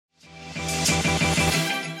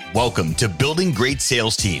Welcome to Building Great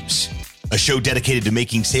Sales Teams, a show dedicated to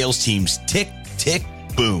making sales teams tick, tick,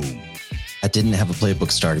 boom. I didn't have a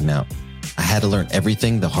playbook starting out. I had to learn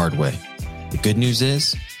everything the hard way. The good news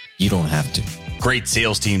is, you don't have to. Great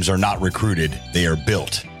sales teams are not recruited, they are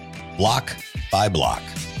built, block by block.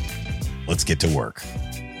 Let's get to work.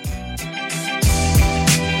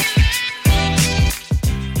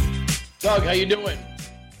 Doug, how you doing?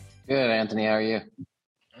 Good, Anthony. How are you?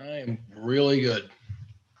 I am really good.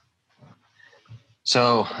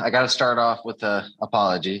 So I got to start off with an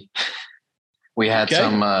apology. We had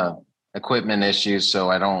some equipment issues, so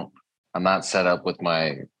I'm not set up with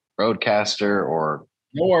my roadcaster or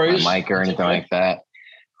no worries. My mic or anything like that.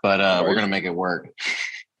 But we're gonna make it work.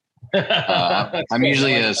 I'm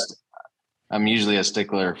usually a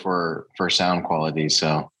stickler for sound quality.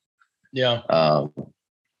 So yeah.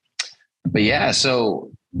 But yeah,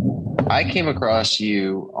 so I came across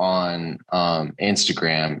you on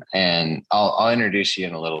Instagram, and I'll introduce you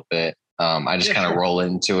in a little bit. I just kind of roll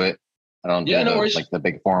into it. I don't do the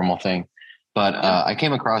big formal thing. But I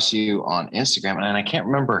came across you on Instagram, and I can't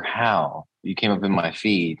remember how you came up in my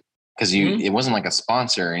feed because it wasn't like a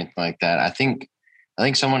sponsor or anything like that. I think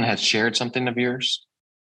someone had shared something of yours,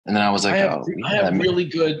 and then I was like, I have really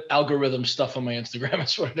good algorithm stuff on my Instagram.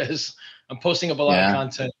 That's what it is. I'm posting up a lot of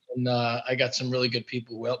content, and I got some really good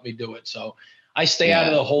people who help me do it. So I stay out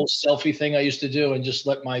of the whole selfie thing I used to do and just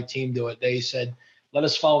let my team do it. They said, let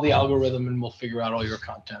us follow the algorithm and we'll figure out all your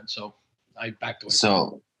content. So I backed away.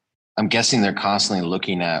 So I'm guessing they're constantly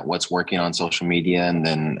looking at what's working on social media and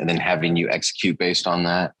then having you execute based on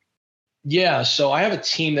that. Yeah. So I have a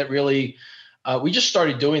team that really, we just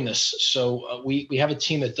started doing this. So we have a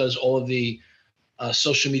team that does all of the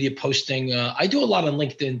social media posting. I do a lot on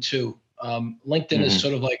LinkedIn too. LinkedIn is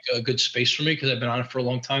sort of like a good space for me because I've been on it for a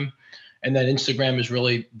long time. And then Instagram has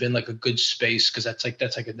really been like a good space because that's like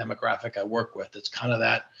a demographic I work with. It's kind of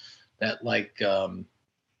that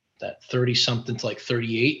 30 something to like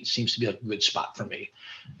 38 seems to be like a good spot for me.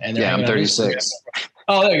 And I'm 36.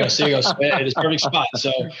 Oh, there you go. So you go. It is a perfect spot.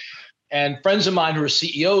 So, and friends of mine who are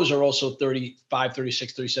CEOs are also 35,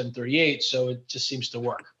 36, 37, 38. So it just seems to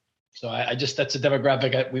work. So that's a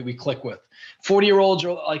demographic we click with. 40-year-olds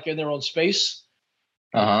are like in their own space.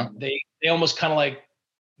 They almost kind of like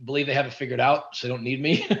believe they have it figured out, so they don't need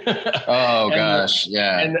me. Gosh.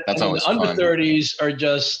 Yeah. That's always fun. The under 30s are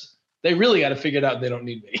just, they really got to figure it out. They don't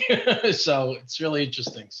need me. So it's really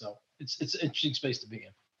interesting. So it's an interesting space to be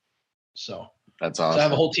in. So that's awesome. So I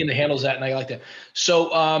have a whole team that handles that, and I like that.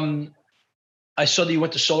 So I saw that you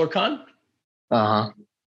went to SolarCon. How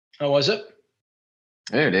was it?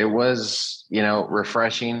 Dude, it was,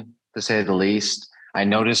 refreshing to say the least. I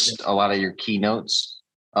noticed a lot of your keynotes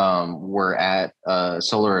were at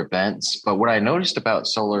solar events, but what I noticed about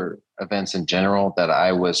solar events in general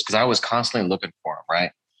because I was constantly looking for them,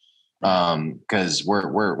 right? Because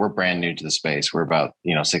we're brand new to the space. We're about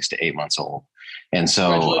 6 to 8 months old, and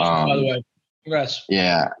so by the way, congrats.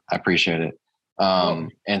 Yeah, I appreciate it.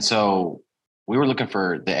 And so we were looking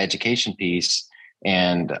for the education piece,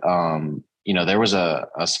 and there was a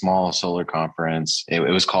small solar conference. It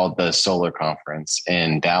was called the Solar Conference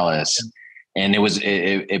in Dallas. And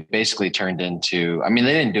it basically turned into, they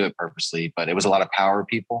didn't do it purposely, but it was a lot of power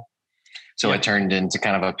people. So it turned into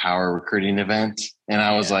kind of a power recruiting event. And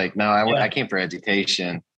I was like, no, I came for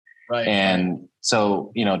education. Right. And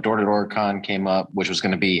so, Door-to-Door Con came up, which was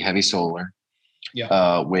going to be heavy solar.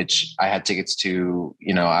 Which I had tickets to,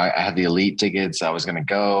 I had the elite tickets. I was going to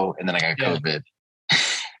go, and then I got COVID.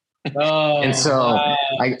 And so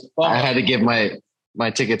I had to give my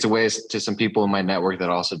tickets away to some people in my network that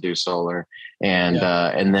also do solar. And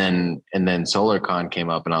then SolarCon came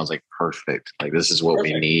up, and I was like, perfect. Like, this is what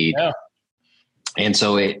we need. Yeah. And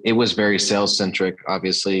so it was very sales centric,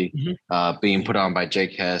 obviously, being put on by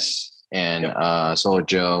Jake Hess and Solar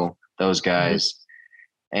Joe, those guys.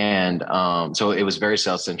 And so it was very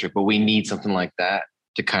sales centric, but we need something like that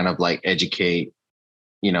to kind of like educate,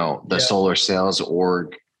 the solar sales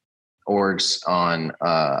orgs on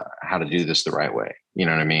how to do this the right way. You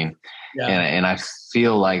know what I mean? Yeah. And I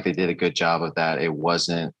feel like they did a good job of that. It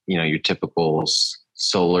wasn't, your typical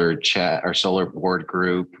solar chat or solar board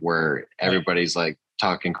group where everybody's like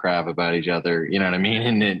talking crap about each other. You know what I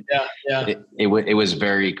mean? And it was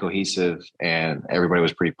very cohesive, and everybody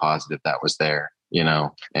was pretty positive that was there,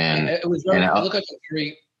 and it was very, it looked like a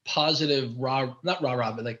very positive, not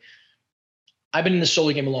rah, but like, I've been in the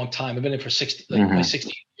solar game a long time. I've been in for my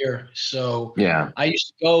 60th year. So I used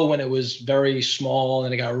to go when it was very small,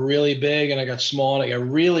 and it got really big, and I got small, and I got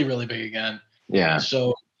really, really big again. Yeah.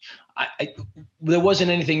 So there wasn't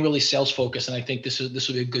anything really sales focused, and I think this would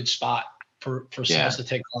be a good spot for sales to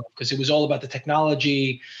take off, because it was all about the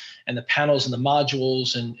technology and the panels and the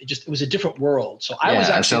modules, and it was a different world. So I was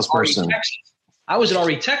actually a salesperson. I was at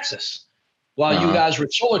RE Texas while you guys were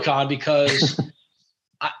at SolarCon, because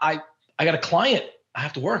I got a client. I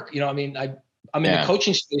have to work. I'm in the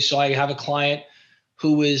coaching space, so I have a client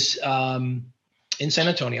who is in San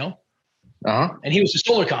Antonio. And he was at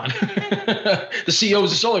SolarCon. The CEO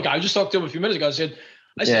was a SolarCon. I just talked to him a few minutes ago. I said,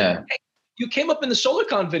 hey, you came up in the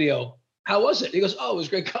SolarCon video. How was it? He goes, oh, it was a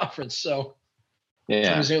great conference. So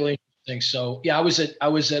it was really interesting. So I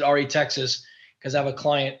was at RE Texas because I have a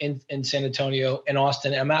client in San Antonio and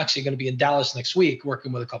Austin. I'm actually going to be in Dallas next week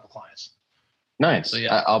working with a couple clients. Nice. So,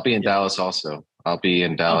 I'll be in Dallas also. I'll be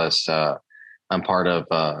in Dallas. I'm part of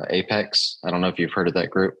Apex. I don't know if you've heard of that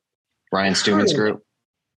group. Ryan Stewman's group.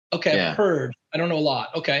 Okay, I've heard. I don't know a lot.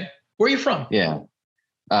 Okay. Where are you from? Yeah.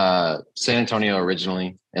 San Antonio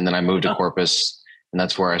originally, and then I moved to Corpus, and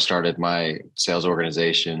that's where I started my sales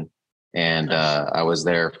organization. And I was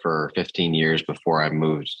there for 15 years before I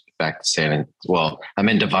moved back to I'm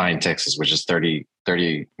in Devine, Texas, which is 30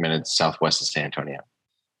 minutes southwest of San Antonio.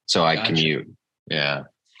 So I commute. Yeah.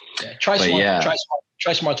 Try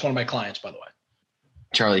Smart's one of my clients, by the way.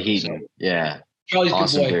 Charlie Heaton. Charlie's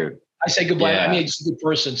awesome a good boy. Dude. I say goodbye. I mean, he's a good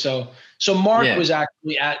person. So Mark was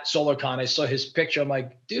actually at SolarCon. I saw his picture. I'm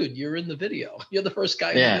like, dude, you're in the video. You're the first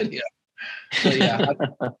guy in the video. So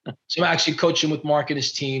so I'm actually coaching with Mark and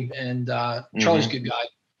his team, and Charlie's a good guy.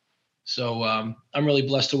 So I'm really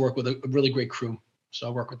blessed to work with a really great crew. So I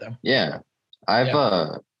work with them. Yeah,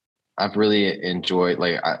 I've really enjoyed.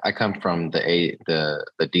 Like I come from the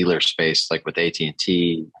dealer space, like with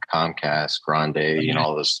AT&T, Comcast, Grande,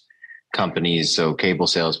 all those companies, so cable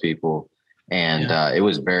salespeople, and it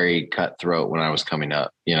was very cutthroat when I was coming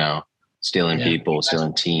up, stealing people,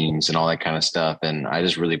 stealing teams, and all that kind of stuff. And I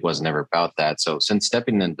just really was never about that. So since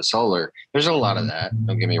stepping into solar, there's a lot of that.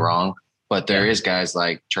 Don't get me wrong, but there is guys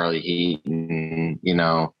like Charlie Heaton,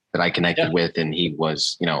 that I connected with, and he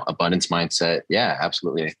was, abundance mindset. Yeah,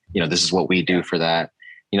 absolutely. This is what we do for that.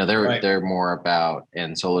 They're more about,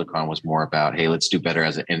 and SolarCon was more about, hey, let's do better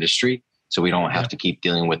as an industry, so we don't have to keep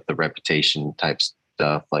dealing with the reputation type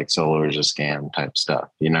stuff, like solar is a scam type stuff.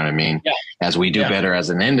 You know what I mean? Yeah. As we do better as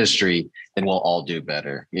an industry, then we'll all do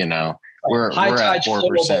better. We're at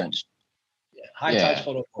 4%.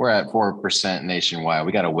 We're at 4% nationwide.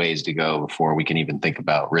 We got a ways to go before we can even think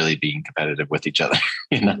about really being competitive with each other.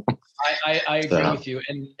 I agree with you,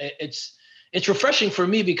 and it's refreshing for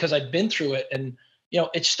me because I've been through it, and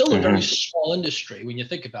it's still a very small industry when you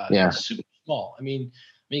think about it. It's super small. I mean,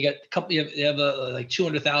 you got a couple. You have like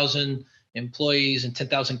 200,000 employees and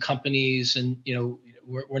 10,000 companies, and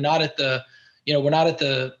we're not at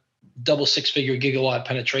the double six-figure gigawatt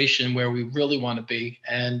penetration where we really want to be.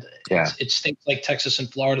 And it's states like Texas and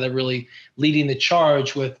Florida that are really leading the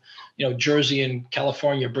charge, with Jersey and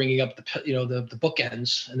California bringing up the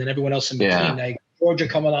bookends, and then everyone else in between. Now, Georgia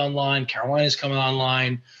coming online, Carolina's coming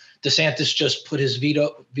online. DeSantis just put his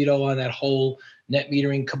veto on that whole net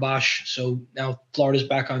metering kibosh. So now Florida's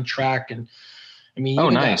back on track. And I mean,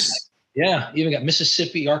 nice. Even got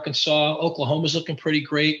Mississippi, Arkansas, Oklahoma's looking pretty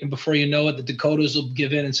great. And before you know it, the Dakotas will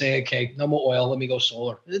give in and say, okay, no more oil, let me go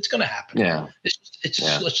solar. It's going to happen. Yeah. It's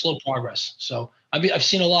slow progress. So I've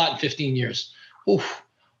seen a lot in 15 years. Oof.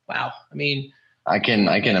 Wow. I mean, I can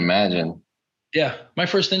imagine. Yeah. My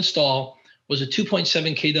first install was a 2.7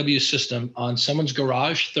 kW system on someone's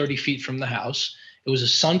garage, 30 feet from the house. It was a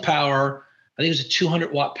SunPower. I think it was a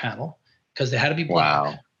 200 watt panel, because they had to be black.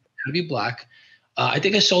 Wow. I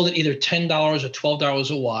think I sold it either $10 or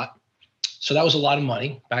 $12 a watt. So that was a lot of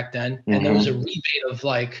money back then. And there was a rebate of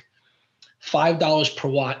like $5 per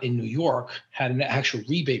watt in New York, had an actual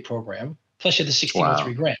rebate program. Plus you had the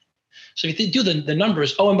 1603 grand. So if you do the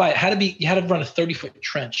numbers, and you had to run a 30-foot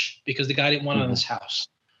trench because the guy didn't want it on his house.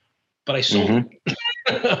 But I sold it.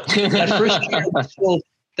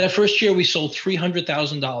 That first year we sold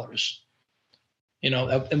 $300,000.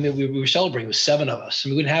 I mean, we were celebrating with 7 of us. I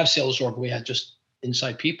mean, we didn't have sales org. We had just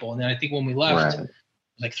inside people. And then I think when we left, it was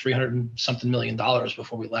like $300 and something million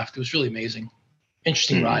before we left. It was really amazing.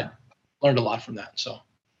 Interesting ride. Learned a lot from that. So.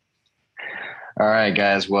 All right,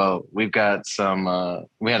 guys. Well, we've got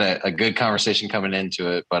we had a good conversation coming into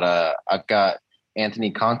it, but I've got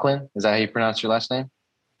Anthony Conklin. Is that how you pronounce your last name?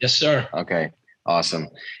 Yes, sir. Okay. Awesome.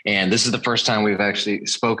 And this is the first time we've actually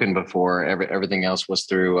spoken before. Everything else was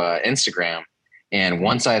through Instagram. And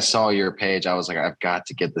once I saw your page, I was like, I've got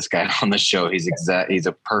to get this guy on the show. He's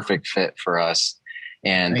a perfect fit for us.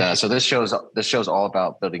 And so this show's all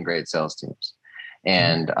about building great sales teams.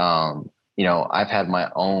 And, I've had my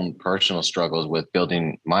own personal struggles with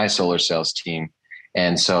building my solar sales team.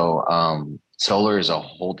 And so, solar is a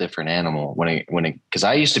whole different animal because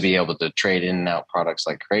I used to be able to trade in and out products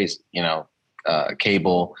like crazy,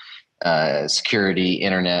 cable, security,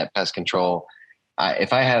 internet, pest control.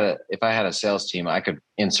 If I had a sales team, I could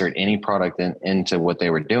insert any product into what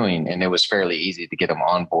they were doing, and it was fairly easy to get them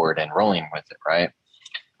on board and rolling with it. Right.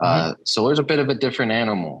 Solar's a bit of a different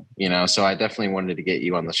animal, so I definitely wanted to get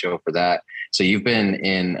you on the show for that. So you've been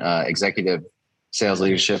in executive sales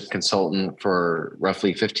leadership consultant for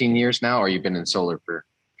roughly 15 years now, or you've been in solar for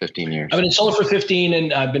 15 years? I've been in solar for 15,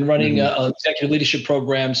 and I've been running an executive leadership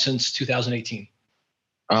program since 2018.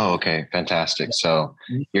 Oh, okay. Fantastic. So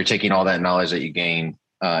you're taking all that knowledge that you gained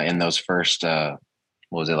in those first,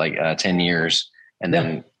 10 years, and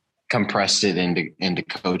then compressed it into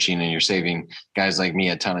coaching, and you're saving guys like me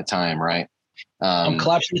a ton of time, right? I'm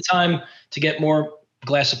collapsing the time to get more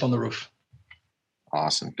glass up on the roof.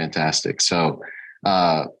 Awesome. Fantastic. So,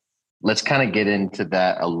 let's kind of get into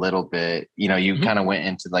that a little bit. You kind of went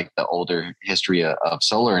into like the older history of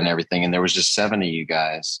solar and everything, and there was just 7 of you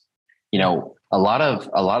guys. A lot of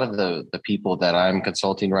the people that I'm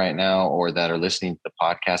consulting right now or that are listening to the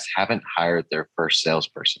podcast haven't hired their first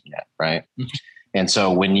salesperson yet, right? And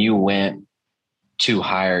so when you went to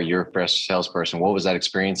hire your first salesperson, what was that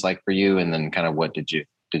experience like for you? And then kind of what did you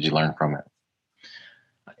learn from it?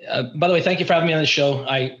 By the way, thank you for having me on the show.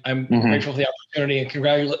 I'm grateful for the opportunity, and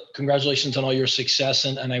congratulations on all your success.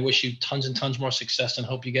 And I wish you tons and tons more success, and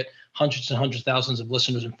hope you get hundreds and hundreds of thousands of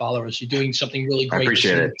listeners and followers. You're doing something really great. I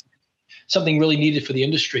appreciate it. Something really needed for the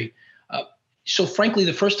industry. So frankly,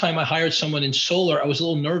 the first time I hired someone in solar, I was a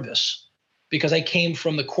little nervous because I came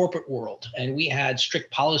from the corporate world, and we had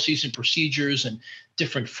strict policies and procedures and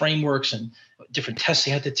different frameworks and different tests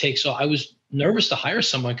they had to take. So I was nervous to hire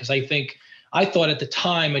someone because I thought at the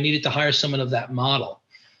time I needed to hire someone of that model.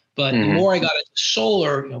 But the more I got into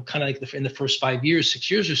solar, kind of like in the first 5 years,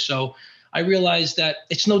 6 years or so, I realized that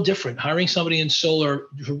it's no different. Hiring somebody in solar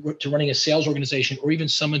to running a sales organization, or even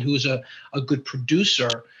someone who's a good producer,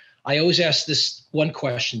 I always ask this one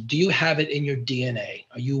question: do you have it in your DNA?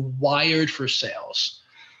 Are you wired for sales?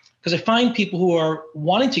 Because I find people who are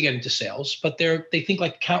wanting to get into sales, but they think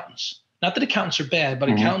like accountants. Not that accountants are bad, but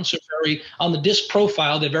accountants are very, on the DISC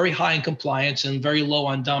profile, they're very high in compliance and very low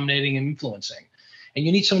on dominating and influencing. And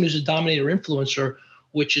you need someone who's a dominator or influencer,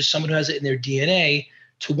 which is someone who has it in their DNA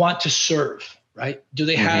to want to serve, right? Do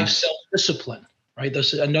they have self-discipline, right?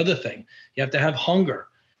 That's another thing. You have to have hunger,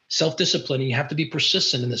 self-discipline, and you have to be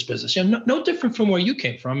persistent in this business. No different from where you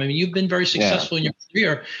came from. I mean, you've been very successful in your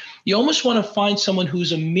career. You almost want to find someone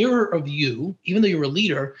who's a mirror of you, even though you're a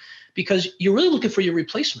leader, because you're really looking for your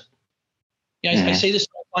replacement. I say this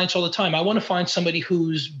to my clients all the time. I want to find somebody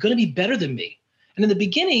who's going to be better than me. And in the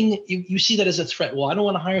beginning, you see that as a threat. Well, I don't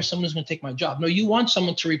want to hire someone who's going to take my job. No, you want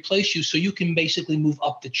someone to replace you so you can basically move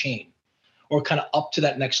up the chain or kind of up to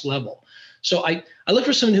that next level. So I look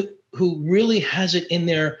for someone who really has it in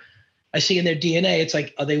their, I see in their DNA. It's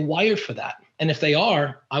like, are they wired for that? And if they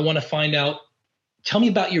are, I want to find out, tell me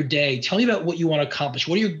about your day. Tell me about what you want to accomplish.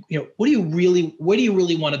 Where do you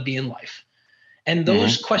really want to be in life? And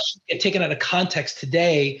those questions get taken out of context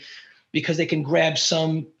today because they can grab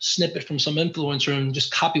some snippet from some influencer and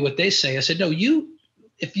just copy what they say. I said, no,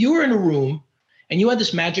 if you were in a room and you had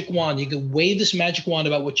this magic wand, you could wave this magic wand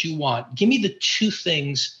about what you want. Give me the 2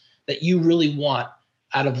 things that you really want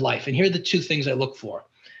out of life. And here are the 2 things I look for: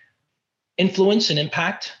 influence and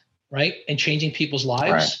impact, right? And changing people's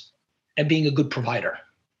lives, and being a good provider.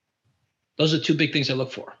 Those are the 2 big things I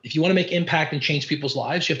look for. If you want to make impact and change people's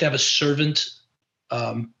lives, you have to have a servant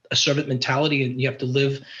mentality, and you have to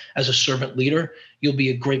live as a servant leader. You'll be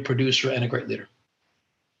a great producer and a great leader.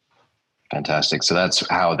 Fantastic. So that's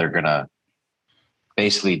how they're going to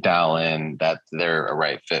basically dial in that they're a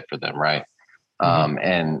right fit for them. Right.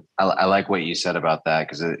 And I like what you said about that,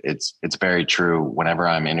 because it's very true. Whenever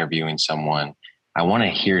I'm interviewing someone, I want to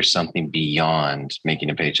hear something beyond making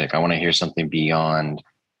a paycheck. I want to hear something beyond,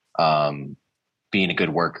 being a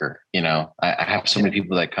good worker. I have so many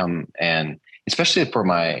people that come, and especially for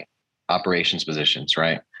my operations positions,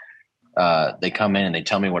 right? They come in and they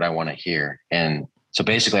tell me what I want to hear. And so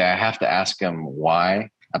basically I have to ask them why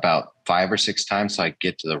about 5 or 6 times so I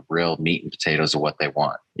get to the real meat and potatoes of what they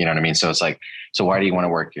want. You know what I mean? So it's like, so why do you want to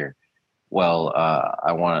work here? Well,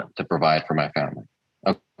 I want to provide for my family.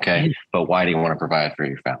 Okay. But why do you want to provide for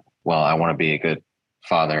your family? Well, I want to be a good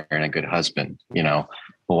father and a good husband. Well,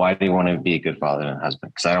 why do you want to be a good father and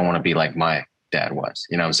husband? Because I don't want to be like my dad was,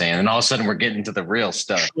 you know what I'm saying? And all of a sudden we're getting to the real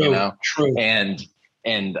stuff, True.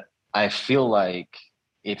 And I feel like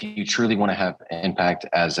if you truly want to have impact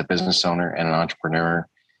as a business owner and an entrepreneur,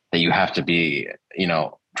 that you have to be,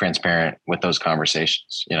 transparent with those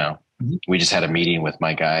conversations. We just had a meeting with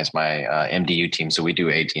my guys, my MDU team. So we do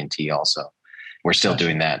AT&T also. We're still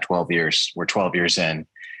doing that 12 years. We're 12 years in.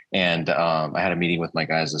 And I had a meeting with my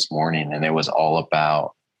guys this morning, and it was all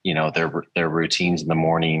about, their routines in the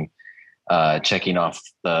morning, checking off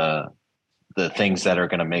the things that are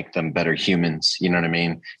going to make them better humans. You know what I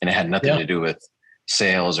mean? And it had nothing to do with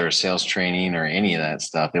sales or sales training or any of that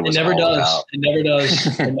stuff. It never does. It never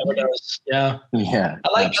does. It never does. Yeah. Yeah.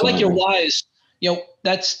 I like your whys.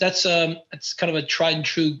 That's kind of a tried and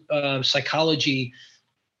true psychology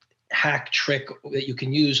hack trick that you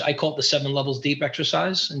can use. I call it the 7 levels deep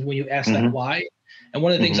exercise. And when you ask that why, and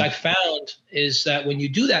one of the things I found is that when you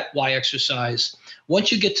do that why exercise,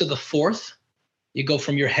 once you get to the 4th, you go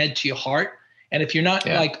from your head to your heart. And if you're not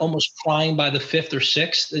like almost crying by the 5th or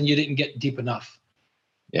 6th, then you didn't get deep enough.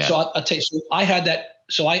 Yeah. So I'll tell you, so I had that.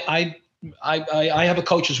 So I have a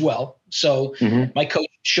coach as well. So my coach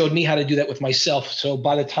showed me how to do that with myself. So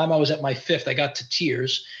by the time I was at my 5th, I got to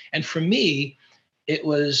tears. And for me, it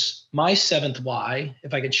was my 7th why,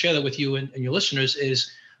 if I can share that with you and your listeners, is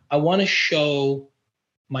I want to show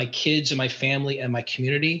my kids and my family and my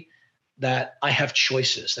community that I have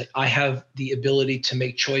choices, that I have the ability to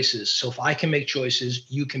make choices. So if I can make choices,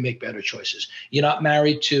 you can make better choices. You're not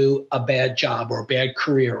married to a bad job or a bad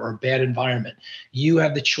career or a bad environment. You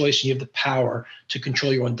have the choice and you have the power to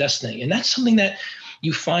control your own destiny. And that's something that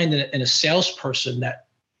you find in a salesperson that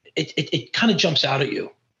it kind of jumps out at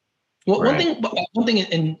you. Well, right. One thing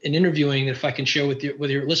in interviewing, if I can share with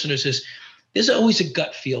your listeners, is there's always a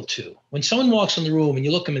gut feel too. When someone walks in the room and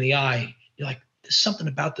you look them in the eye, you're like, there's something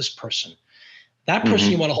about this person. That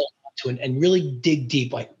person you want to hold on to and really dig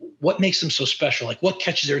deep. Like, what makes them so special? Like, what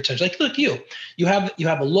catches their attention? Like, look, you have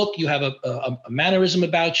a look, you have a mannerism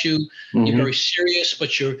about you. You're very serious,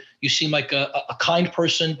 but you seem like a kind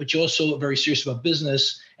person, but you're also very serious about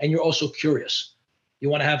business, and you're also curious. You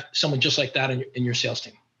want to have someone just like that in your sales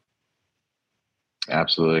team.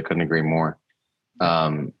 Absolutely. I couldn't agree more.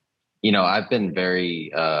 I've been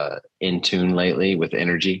very in tune lately with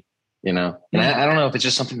energy, and I don't know if it's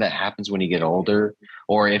just something that happens when you get older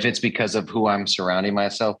or if it's because of who I'm surrounding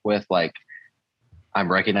myself with. Like,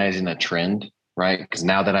 I'm recognizing a trend, right? Because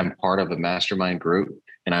now that I'm part of a mastermind group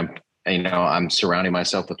and I'm surrounding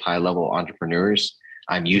myself with high level entrepreneurs,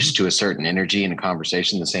 I'm used to a certain energy in a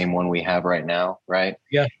conversation, the same one we have right now. Right.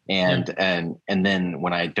 Yeah. And then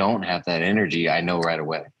when I don't have that energy, I know right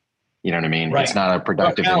away. You know what I mean? Right. It's not a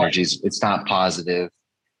productive energy. It's not positive.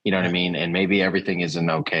 You know what I mean? And maybe everything isn't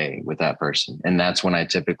okay with that person. And that's when I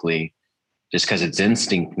typically, just because it's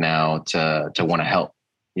instinct now to want to help,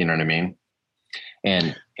 you know what I mean?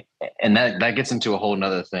 And that gets into a whole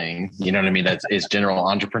nother thing, you know what I mean? That is general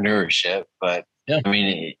entrepreneurship. But I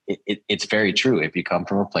mean, it's very true. If you come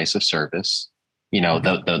from a place of service,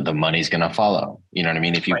 the money's going to follow. You know what I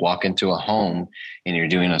mean? If you walk into a home and you're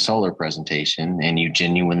doing a solar presentation and you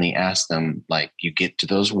genuinely ask them, like, you get to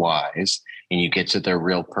those whys and you get to their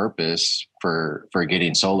real purpose for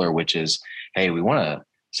getting solar, which is, hey, we want to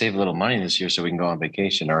save a little money this year so we can go on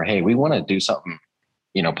vacation, or, hey, we want to do something,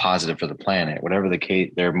 positive for the planet, whatever the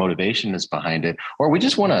case, their motivation is behind it. Or we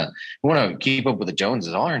just want to keep up with the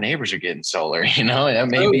Joneses. All our neighbors are getting solar, it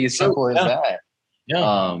may be as simple as that.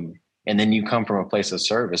 Yeah. And then you come from a place of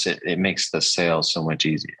service. It makes the sale so much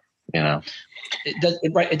easier,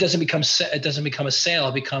 It doesn't become a sale.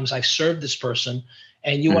 It becomes, I've served this person,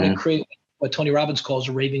 and you want to create what Tony Robbins calls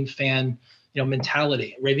a raving fan,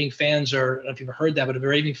 mentality. Raving fans are, I don't know if you've ever heard that, but a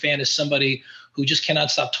raving fan is somebody who just cannot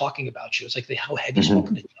stop talking about you. It's like, how have you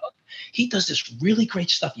spoken to Doug? He does this really great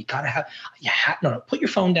stuff. You gotta have, put your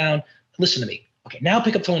phone down, listen to me. Okay, now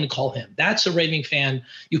pick up the phone and call him. That's a raving fan.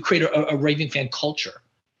 You create a raving fan culture.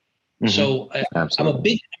 So I'm a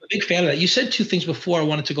big fan of that. You said 2 things before I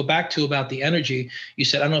wanted to go back to about the energy. You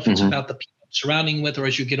said, I don't know if it's about the people surrounding with or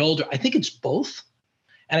as you get older. I think it's both.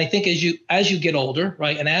 And I think as you get older,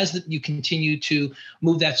 right, and as you continue to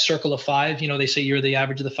move that circle of 5, they say you're the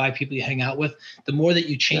average of the 5 people you hang out with. The more that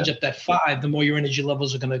you change up that 5, the more your energy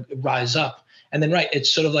levels are going to rise up. And then, right,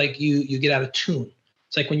 it's sort of like you get out of tune.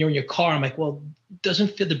 It's like when you're in your car, I'm like, well,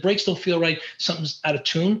 the brakes don't feel right. Something's out of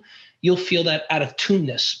tune. You'll feel that out of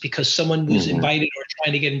tuneness because someone was invited or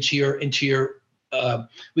trying to get into your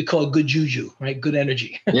we call it good juju, right? Good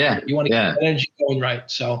energy. Yeah. You want to get that energy going right.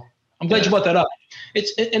 So I'm glad you brought that up.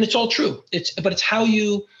 It's all true. But it's how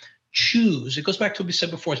you choose. It goes back to what we said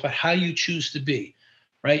before. It's about how you choose to be,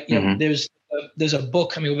 right? There's a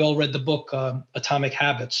book. I mean, we've all read the book Atomic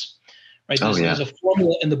Habits, right? There's a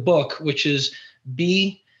formula in the book which is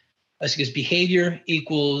behavior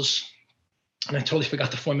equals. And I totally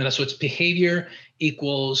forgot the formula. So it's behavior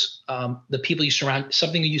equals the people you surround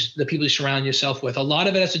the people you surround yourself with. A lot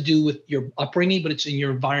of it has to do with your upbringing, but it's in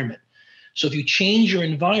your environment. So if you change your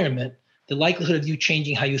environment, the likelihood of you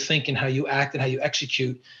changing how you think and how you act and how you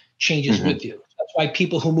execute changes with you. That's why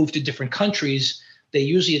people who move to different countries, they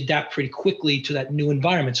usually adapt pretty quickly to that new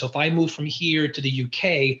environment. So if I move from here to the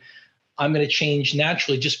UK, I'm going to change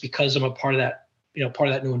naturally just because I'm a part of that, part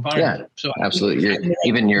of that new environment. Yeah, so absolutely.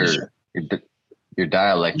 Even your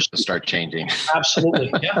dialect will start changing.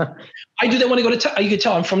 Absolutely. Yeah. I do that when I go to, you can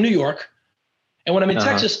tell I'm from New York. And when I'm in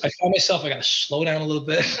Texas, I find myself, I got to slow down a little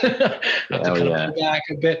bit. I have to kind of pull back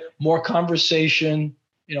a bit, more conversation.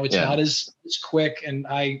 It's not as quick. And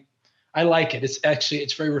I like it.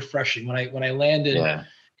 It's very refreshing. When I landed,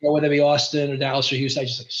 whether it be Austin or Dallas or Houston, I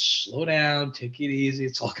just slow down, take it easy.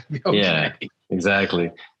 It's all going to be okay. Yeah,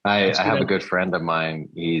 exactly. I have a good friend of mine.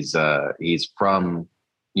 He's from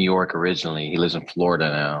New York originally. He lives in Florida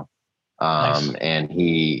now. Nice. And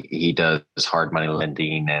he does hard money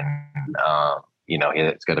lending and,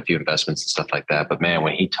 he's got a few investments and stuff like that. But man,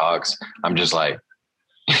 when he talks, I'm just like,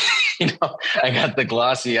 I got the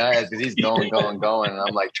glossy eyes because he's going. And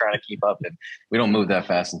I'm like trying to keep up. And we don't move that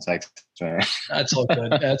fast in Texas, man. That's all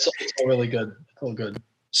good. It's all really good. It's all good.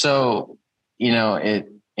 So,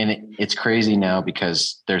 it's crazy now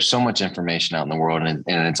because there's so much information out in the world and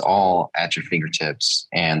it's all at your fingertips.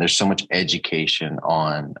 And there's so much education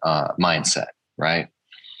on mindset, right?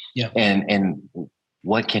 Yeah. And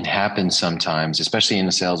what can happen sometimes, especially in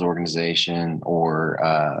a sales organization or,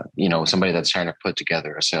 somebody that's trying to put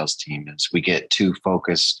together a sales team, is we get too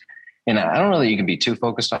focused. And I don't know that you can be too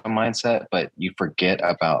focused on mindset, but you forget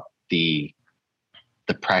about the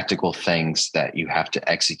practical things that you have to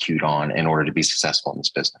execute on in order to be successful in this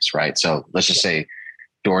business, right? So let's just say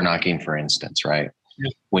door knocking, for instance, right? Yeah.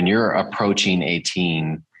 When you're approaching a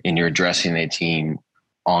team and you're addressing a team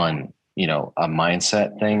on, a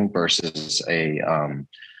mindset thing versus a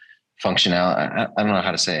functional, I don't know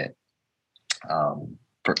how to say it.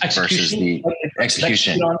 Versus the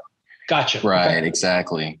execution. Gotcha. Right. Okay.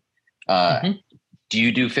 Exactly. Do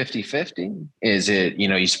you do 50-50? Is it,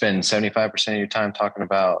 you spend 75% of your time talking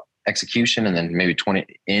about execution and then maybe 20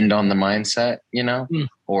 end on the mindset,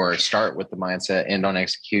 or start with the mindset, end on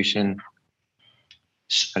execution?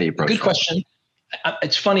 How do you approach Good that? Question.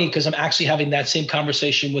 It's funny because I'm actually having that same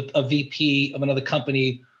conversation with a VP of another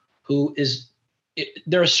company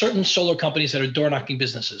there are certain solar companies that are door knocking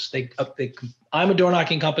businesses. I'm a door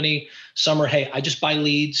knocking company. Some are, hey, I just buy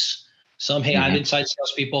leads. Some, hey, I have inside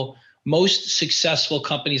salespeople. Most successful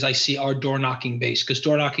companies I see are door knocking based because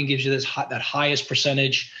door knocking gives you that highest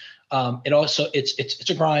percentage. It also it's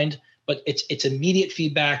a grind, but it's immediate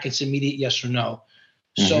feedback. It's immediate yes or no.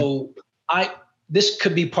 So this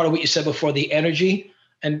could be part of what you said before, the energy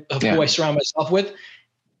and of who I surround myself with.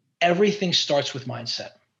 Everything starts with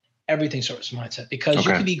mindset. Everything starts with mindset because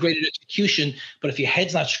you can be great at execution, but if your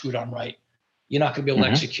head's not screwed on right, you're not going to be able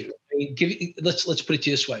to execute. I mean, let's put it to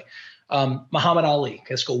you this way. Muhammad Ali,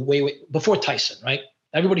 let's go way before Tyson, right?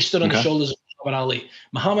 Everybody stood on the shoulders of Muhammad Ali.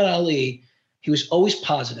 Muhammad Ali, he was always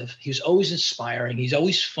positive. He was always inspiring. He's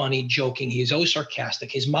always funny, joking. He's always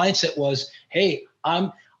sarcastic. His mindset was, hey,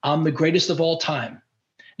 I'm the greatest of all time.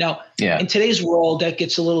 Now, in today's world, that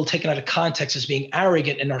gets a little taken out of context as being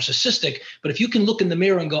arrogant and narcissistic. But if you can look in the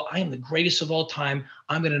mirror and go, I am the greatest of all time.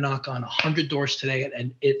 I'm going to knock on 100 doors today.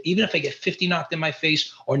 And even if I get 50 knocked in my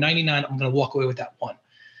face or 99, I'm going to walk away with that one.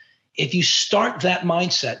 If you start that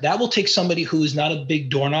mindset, that will take somebody who is not a big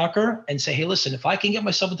door knocker and say, hey, listen, if I can get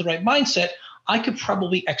myself into the right mindset, I could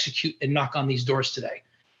probably execute and knock on these doors today.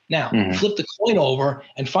 Now, flip the coin over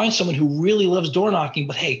and find someone who really loves door knocking,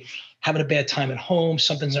 but hey, having a bad time at home,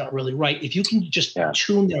 something's not really right. If you can just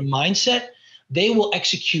tune their mindset, they'll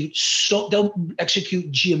execute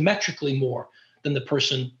geometrically more than the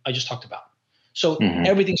person I just talked about. So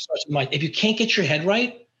everything starts with mind. If you can't get your head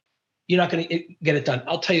right, you're not going to get it done.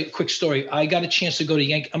 I'll tell you a quick story. I got a chance to go to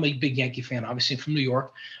Yankee. I'm a big Yankee fan, obviously from New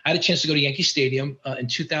York. I had a chance to go to Yankee Stadium in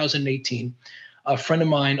 2018. A friend of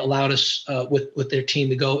mine allowed us with their team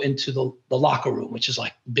to go into the locker room, which is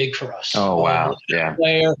like big for us. Oh, wow. Yeah.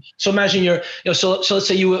 Player. So imagine so let's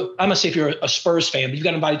say I'm going to say if you're a Spurs fan, but you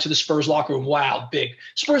got invited to the Spurs locker room. Wow. Big.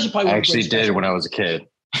 Spurs are probably. I actually did when I was a kid.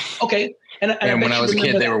 Okay. And when I was a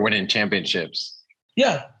kid, they were winning championships.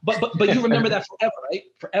 Yeah. But you remember that forever, right?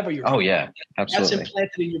 Forever. Absolutely. That's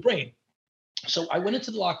implanted in your brain. So I went into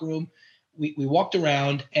the locker room. We walked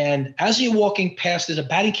around, and as you're walking past, there's a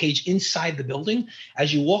batting cage inside the building.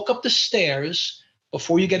 As you walk up the stairs,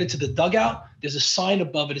 before you get into the dugout, there's a sign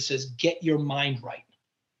above it. It says, get your mind right.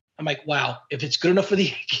 I'm like, wow, if it's good enough for the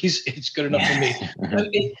Yankees, it's good enough for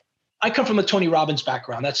me. I come from a Tony Robbins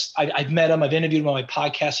background. I've met him. I've interviewed him on my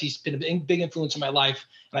podcast. He's been a big influence in my life.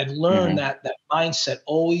 And I've learned that mindset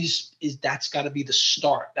always that's got to be the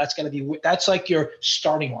start. That's like your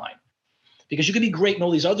starting line, because you can be great in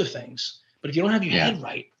all these other things, but if you don't have your head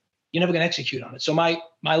right, you're never going to execute on it. So my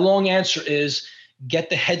long answer is get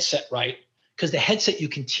the headset right, because the headset you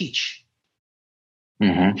can teach.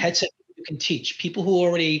 Headset you can teach. People who are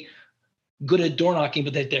already good at door knocking,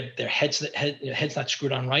 but their head's not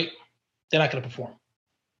screwed on right, they're not going to perform.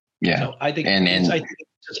 Yeah. So I think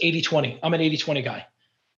it's 80-20. I'm an 80-20 guy.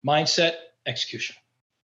 Mindset, execution.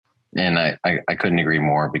 And I couldn't agree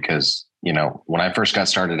more, because, when I first got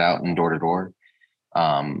started out in door to door,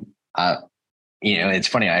 it's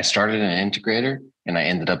funny. I started an integrator and I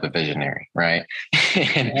ended up a visionary, right?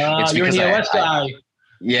 And it's you're an EOS guy.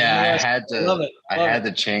 I had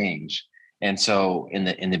to change. And so in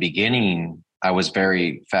the beginning, I was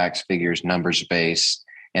very facts, figures, numbers based.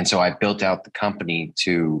 And so I built out the company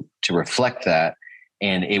to reflect that.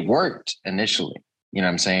 And it worked initially. You know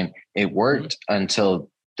what I'm saying? It worked until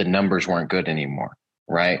the numbers weren't good anymore.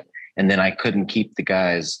 Right. And then I couldn't keep the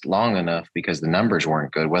guys long enough because the numbers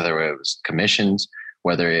weren't good, whether it was commissions,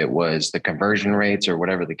 whether it was the conversion rates or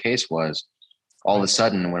whatever the case was. All of a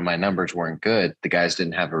sudden, when my numbers weren't good, the guys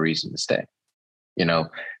didn't have a reason to stay.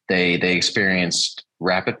 They experienced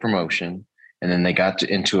rapid promotion, and then they got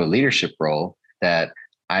into a leadership role that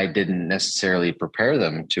I didn't necessarily prepare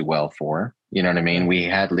them too well for. You know what I mean? We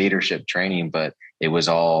had leadership training, but it was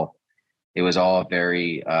all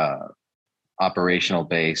very operational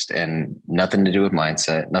based and nothing to do with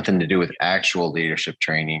mindset, nothing to do with actual leadership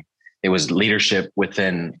training. It was leadership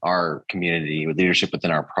within our community, leadership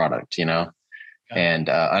within our product, and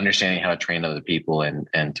understanding how to train other people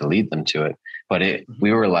and to lead them to it. But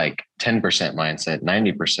we were like 10% mindset,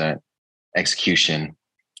 90% execution,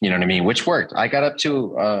 you know what I mean? Which worked. I got up to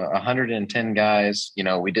 110 guys.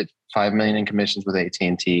 We did 5 million in commissions with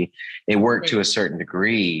AT&T. It worked to a certain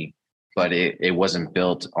degree, but it wasn't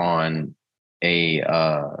built on a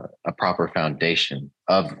proper foundation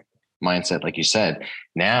of mindset, like you said.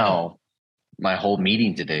 Now, my whole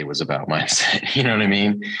meeting today was about mindset. You know what I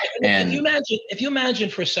mean? And if you imagine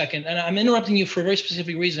for a second, and I'm interrupting you for a very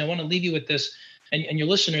specific reason, I want to leave you with this and your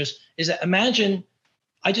listeners, is that imagine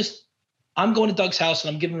I'm going to Doug's house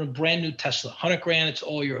and I'm giving him a brand new Tesla, $100,000. It's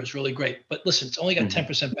all yours. Really great. But listen, it's only got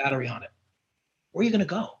 10% battery on it. Where are you going to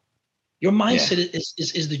go? Your mindset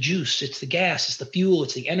is the juice. It's the gas. It's the fuel.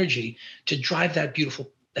 It's the energy to drive that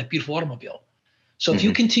beautiful automobile. So if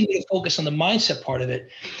you continue to focus on the mindset part of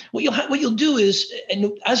it, what you'll do is,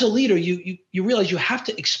 and as a leader, you realize you have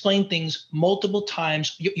to explain things multiple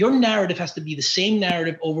times. Your narrative has to be the same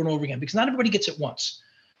narrative over and over again, because not everybody gets it once.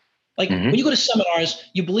 Like when you go to seminars,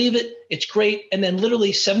 you believe it, it's great, and then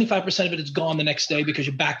literally 75% of it is gone the next day because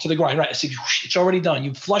you're back to the grind. Right? It's already done.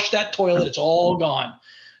 You flushed that toilet, it's all gone.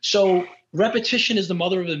 So repetition is the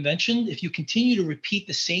mother of invention. If you continue to repeat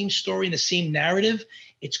the same story and the same narrative,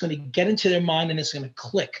 it's going to get into their mind and it's going to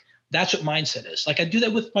click. That's what mindset is. Like I do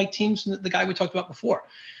that with my teams. The guy we talked about before,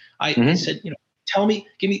 I said,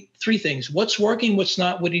 give me 3 things. What's working? What's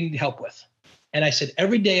not? What do you need help with? And I said,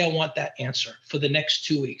 every day I want that answer for the next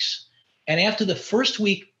 2 weeks. And after the first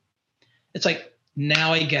week, it's like,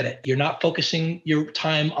 now I get it. You're not focusing your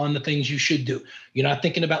time on the things you should do. You're not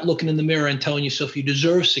thinking about looking in the mirror and telling yourself you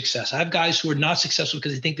deserve success. I have guys who are not successful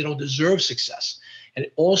because they think they don't deserve success. And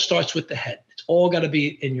it all starts with the head. It's all got to be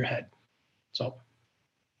in your head. So.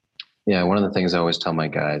 Yeah. One of the things I always tell my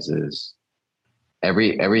guys is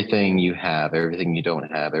everything you have, everything you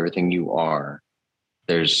don't have, everything you are,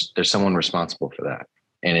 there's someone responsible for that.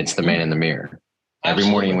 And it's the man in the mirror. Every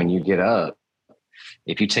morning when you get up,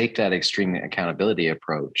 if you take that extreme accountability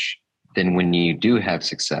approach, then when you do have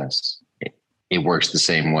success, it works the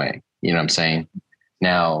same way. You know what I'm saying?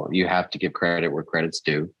 Now you have to give credit where credit's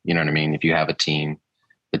due. You know what I mean? If you have a team,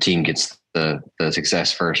 the team gets the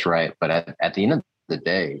success first, right? But at the end of the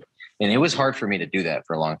day, and it was hard for me to do that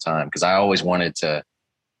for a long time because I always wanted to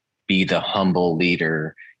be the humble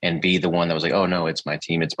leader and be the one that was like, oh no, it's my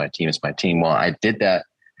team, it's my team, it's my team. Well, I did that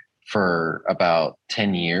for about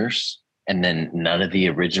 10 years. And then none of the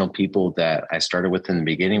original people that I started with in the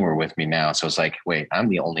beginning were with me now. So it's like, wait, I'm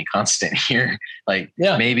the only constant here. Like,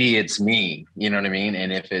 maybe it's me, you know what I mean?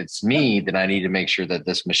 And if it's me, then I need to make sure that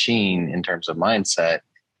this machine in terms of mindset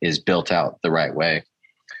is built out the right way.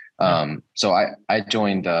 So I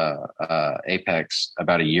joined Apex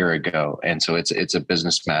about a year ago. And so it's a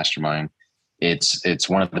business mastermind. It's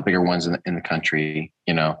one of the bigger ones in the country,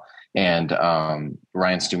 and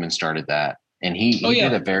Ryan Stewman started that. And he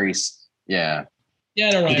did a very, he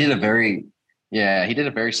did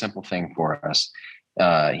a very simple thing for us.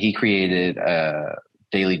 he created a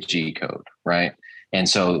daily G code, right? And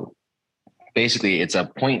so basically it's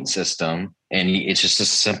a point system, and it's just a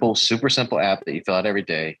simple, super simple app that you fill out every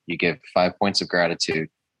day. You give 5 points of gratitude.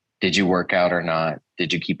 Did you work out or not?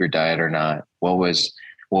 Did you keep your diet or not? What was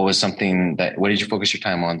something what did you focus your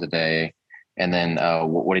time on today? And then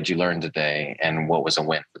what did you learn today? And what was a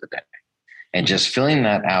win for the day? And just filling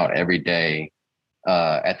that out every day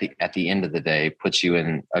at the end of the day puts you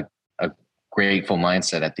in a grateful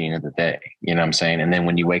mindset at the end of the day. You know what I'm saying? And then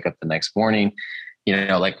when you wake up the next morning,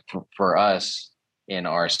 like for us in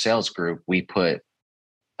our sales group, we put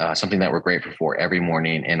something that we're grateful for every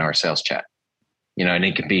morning in our sales chat. And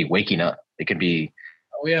it could be waking up. It could be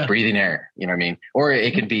breathing air, you know what I mean? Or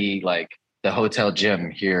it could be like the hotel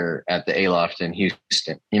gym here at the A-Loft in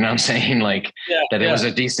Houston. You know what I'm saying? Like it was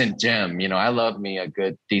a decent gym. I love me a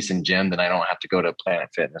good, decent gym that I don't have to go to Planet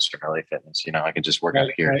Fitness or LA Fitness. I could just work out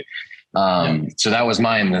here. Right. So that was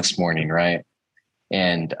mine this morning. Right.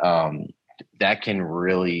 And that can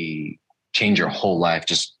really change your whole life.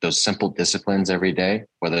 Just those simple disciplines every day,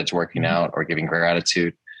 whether it's working out or giving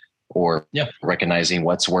gratitude or recognizing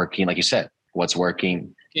what's working. Like you said, what's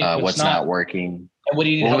working, what's not working. And what do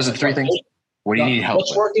you need? What was the three things? What do you need help with?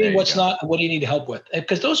 What's working, what's not, and what do you need help with?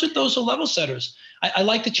 Because those are level setters. I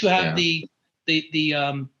like that you have the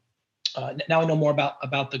now I know more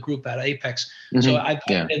about the group at Apex. Mm-hmm. So I've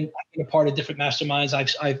been a part of different masterminds.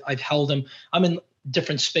 I've held them. I'm in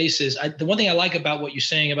different spaces. The one thing I like about what you're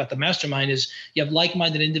saying about the mastermind is you have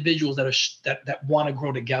like-minded individuals that want to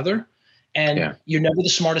grow together, and you're never the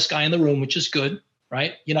smartest guy in the room, which is good.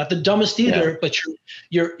 Right. You're not the dumbest either, but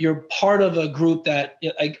you're part of a group that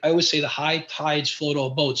I always say the high tides float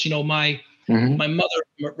all boats. My mother,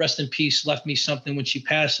 rest in peace, left me something when she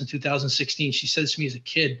passed in 2016. She says to me as a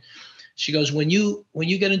kid, she goes, when you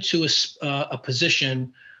get into a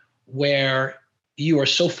position where you are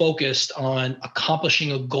so focused on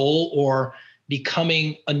accomplishing a goal or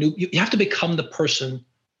becoming you have to become the person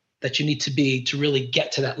that you need to be to really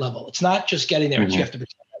get to that level. It's not just getting there, but you have to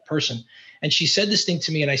become that person. And she said this thing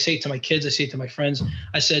to me, and I say it to my kids, I say it to my friends.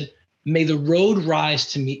 I said, may the road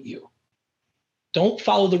rise to meet you. Don't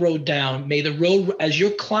follow the road down. May the road, as you're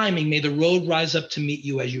climbing, may the road rise up to meet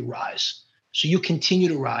you as you rise. So you continue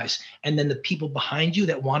to rise. And then the people behind you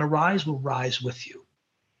that want to rise will rise with you.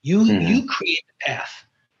 You create the path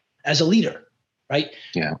as a leader, right?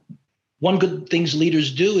 Yeah. One good things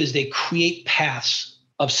leaders do is they create paths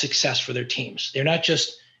of success for their teams. They're not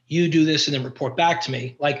just, you do this and then report back to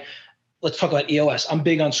me. Like, let's talk about EOS. I'm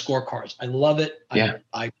big on scorecards. I love it.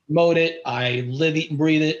 I promote it. I live, eat, and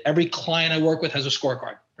breathe it. Every client I work with has a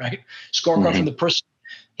scorecard, right? Scorecard from the person.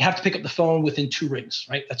 You have to pick up the phone within 2 rings,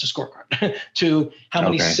 right? That's a scorecard. To how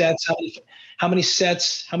many sets, how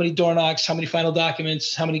many door knocks, how many final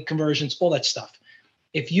documents, how many conversions, all that stuff.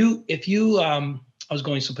 If you, I was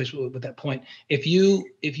going someplace with that point. If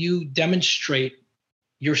you demonstrate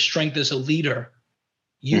your strength as a leader,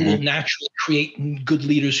 you will naturally create good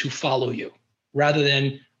leaders who follow you rather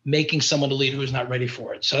than making someone a leader who's not ready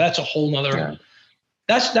for it. So that's a whole nother,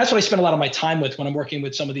 that's what I spend a lot of my time with when I'm working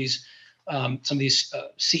with some of these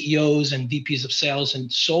CEOs and VPs of sales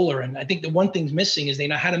and solar. And I think the one thing's missing is they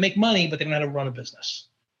know how to make money, but they don't know how to run a business.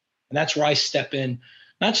 And that's where I step in,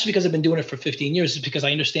 not just because I've been doing it for 15 years, it's because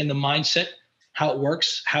I understand the mindset, how it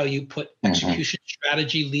works, how you put execution,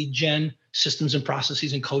 strategy, lead gen, systems and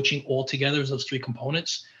processes, and coaching all together as those 3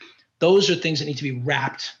 components. Those are things that need to be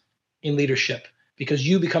wrapped in leadership because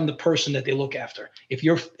you become the person that they look after. If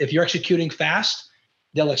you're executing fast,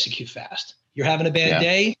 they'll execute fast. You're having a bad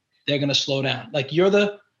day, they're going to slow down. Like you're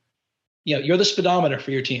the speedometer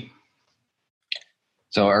for your team.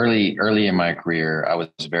 So early in my career, I was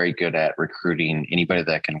very good at recruiting anybody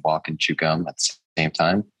that can walk and chew gum at the same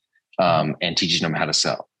time, and teaching them how to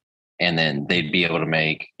sell. And then they'd be able to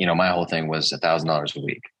make, my whole thing was $1,000 a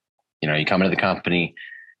week. You come into the company,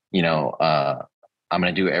 I'm going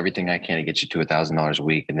to do everything I can to get you to $1,000 a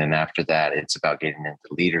week. And then after that, it's about getting into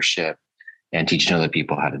leadership and teaching other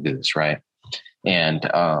people how to do this. Right. And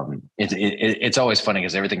it's always funny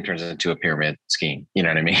because everything turns into a pyramid scheme. You know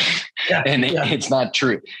what I mean? It's not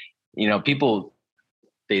true. People,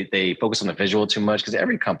 they focus on the visual too much because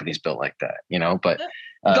every company's built like that, but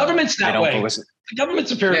government's that way. The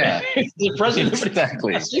government's a pyramid. The president.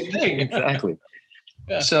 Exactly. That's the thing. Exactly.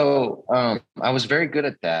 Yeah. So I was very good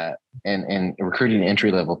at that and recruiting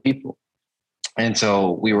entry-level people. And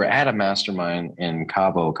so we were at a mastermind in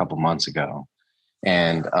Cabo a couple months ago.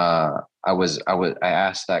 And I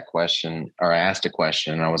asked a question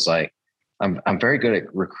and I was like, I'm very good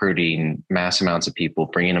at recruiting mass amounts of people,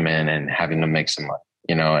 bringing them in and having them make some money.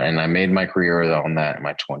 and I made my career on that in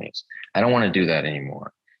my 20s. I don't want to do that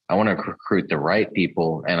anymore. I want to recruit the right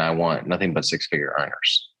people, and I want nothing but 6-figure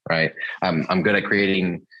earners, right? I'm good at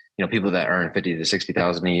creating, people that earn 50 to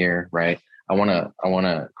 60,000 a year, right? I want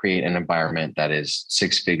to create an environment that is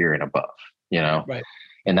 6-figure and above, Right.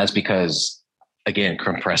 And that's because, again,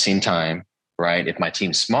 compressing time, right? If my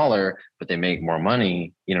team's smaller, but they make more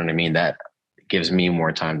money, you know what I mean? That gives me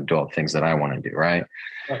more time to do all the things that I want to do, right?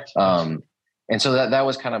 And so that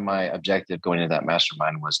was kind of my objective going into that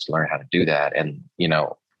mastermind, was to learn how to do that. And,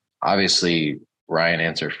 obviously Ryan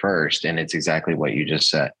answered first, and it's exactly what you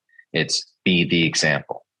just said. It's be the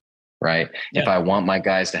example, right? Yeah. If I want my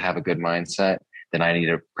guys to have a good mindset, then I need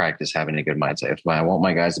to practice having a good mindset. If I want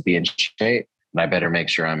my guys to be in shape, then I better make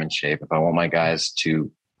sure I'm in shape. If I want my guys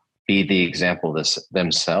to be the example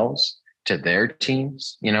themselves to their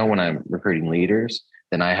teams, when I'm recruiting leaders,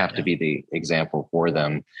 then I have to be the example for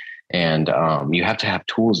them. And you have to have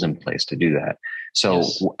tools in place to do that. So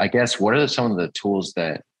I guess, what are some of the tools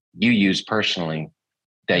that you use personally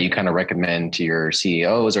that you kind of recommend to your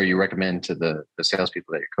CEOs, or you recommend to the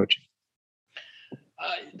salespeople that you're coaching?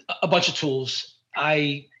 A bunch of tools.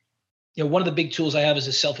 One of the big tools I have is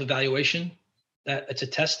a self-evaluation. It's a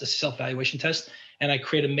test, a self-evaluation test. And I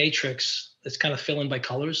create a matrix that's kind of fill in by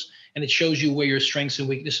colors, and it shows you where your strengths and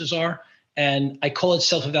weaknesses are. And I call it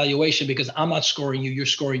self-evaluation because I'm not scoring you, you're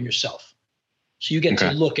scoring yourself. So you get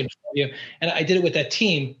to look and I did it with that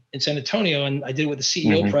team in San Antonio, and I did it with the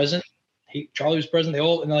CEO, president. Charlie was president.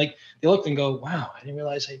 They looked and go, wow, I didn't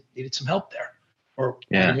realize I needed some help there. Or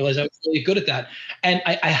I didn't realize I was really good at that. And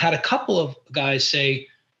I had a couple of guys say,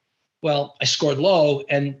 well, I scored low,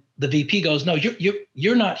 and the VP goes, no,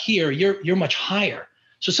 you're not here. You're much higher.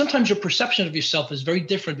 So sometimes your perception of yourself is very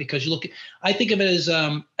different, because I think of it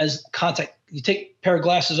as contact. You take a pair of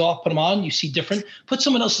glasses off, put them on, you see different. Put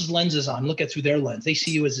someone else's lenses on, look at through their lens. They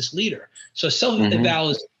see you as this leader. So self-eval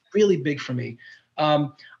is really big for me.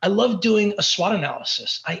 I love doing a SWOT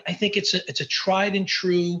analysis. I think it's a tried and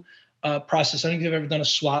true process. I don't think I've ever done a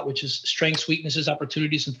SWOT, which is strengths, weaknesses,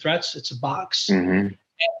 opportunities, and threats. It's a box. And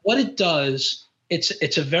what it does,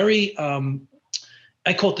 it's a very,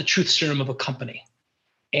 I call it the truth serum of a company.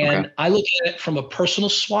 And I look at it from a personal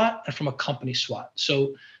SWOT and from a company SWOT.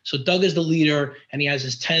 So Doug is the leader, and he has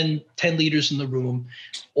his 10 leaders in the room,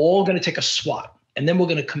 all going to take a SWOT. And then we're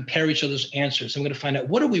going to compare each other's answers. And we're going to find out,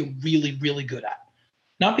 what are we really, really good at?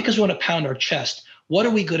 Not because we want to pound our chest. What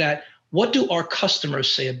are we good at? What do our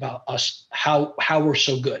customers say about us, how we're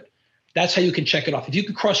so good? That's how you can check it off. If you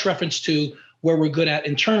can cross-reference to where we're good at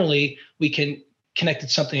internally, we can connect it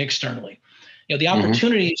to something externally. The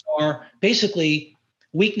opportunities are basically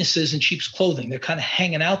weaknesses in sheep's clothing. They're kind of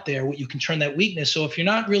hanging out there where you can turn that weakness. So if you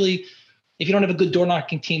don't have a good door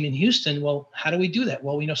knocking team in Houston, well, how do we do that?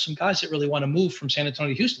 Well, we know some guys that really want to move from San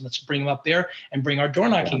Antonio to Houston. Let's bring them up there and bring our door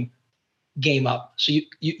knocking game up. So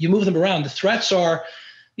you move them around. The threats are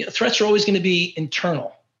always going to be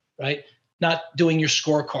internal, right? Not doing your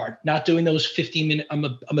scorecard, not doing those 15-minute. I'm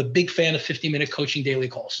a big fan of 15-minute coaching daily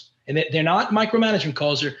calls. And they're not micromanagement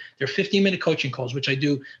calls. They're 15-minute coaching calls, which I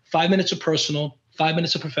do 5 minutes of personal, 5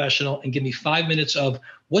 minutes of professional, and give me 5 minutes of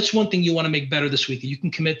what's one thing you want to make better this week that you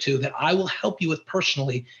can commit to, that I will help you with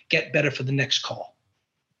personally get better for the next call.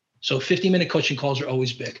 So 15-minute coaching calls are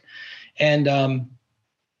always big. And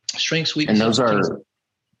strengths, weaknesses. And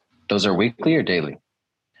those are weekly or daily?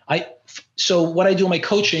 So what I do in my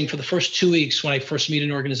coaching for the first 2 weeks, when I first meet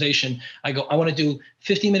an organization, I go, I want to do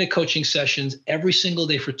 15-minute coaching sessions every single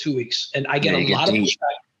day for 2 weeks. And I get a lot of pushback.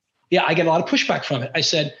 Yeah, I get a lot of pushback from it. I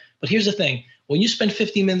said, but here's the thing. When you spend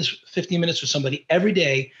 15 minutes with somebody every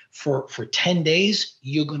day for 10 days,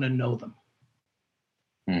 you're going to know them.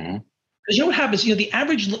 Because you know what happens? The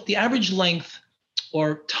average length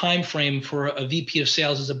or time frame for a VP of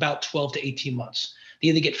sales is about 12 to 18 months. They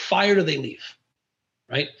either get fired or they leave,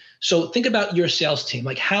 right? So think about your sales team.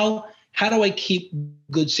 Like how do I keep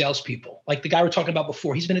good salespeople? Like the guy we're talking about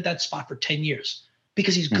before, he's been at that spot for 10 years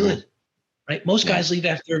because he's good, right? Most guys leave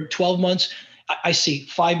after 12 months. I see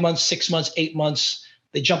 5 months, 6 months, 8 months.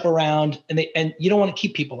 They jump around, and you don't want to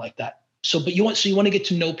keep people like that. But you want to get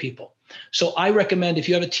to know people. So I recommend, if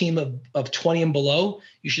you have a team of 20 and below,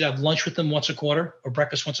 you should have lunch with them once a quarter or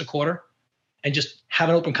breakfast once a quarter, and just have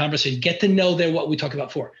an open conversation. Get to know what we talked about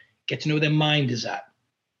before. Get to know where their mind is at.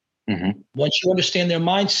 Once you understand their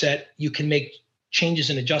mindset, you can make changes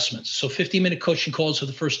and adjustments. So 15-minute coaching calls for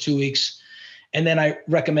the first 2 weeks. And then I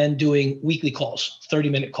recommend doing weekly calls,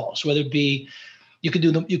 30-minute calls, whether it be, you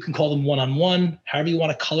can call them one-on-one, however you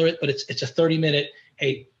want to color it, but it's a 30-minute,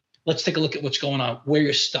 hey, let's take a look at what's going on, where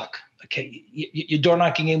you're stuck. Okay, your door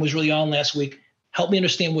knocking game was really on last week. Help me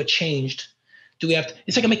understand what changed Do we have to,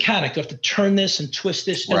 it's like a mechanic. Do we have to turn this and twist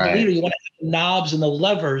this? As Right. a leader, you want to have the knobs and the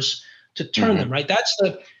levers to turn them, right? That's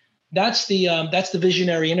the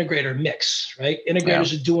visionary integrator mix, right?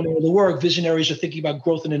 Integrators are doing all the work. Visionaries are thinking about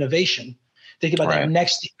growth and innovation, thinking about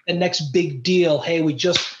the next big deal. Hey, we're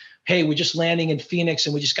just landing in Phoenix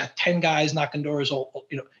and we just got 10 guys knocking doors.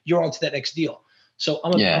 You're on to that next deal. So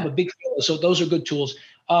I'm a big fan. So those are good tools.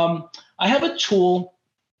 I have a tool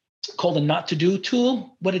called a not to do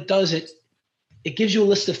tool. What it does, it gives you a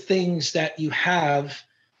list of things that you have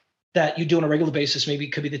that you do on a regular basis. Maybe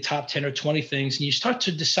it could be the top 10 or 20 things. And you start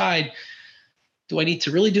to decide, do I need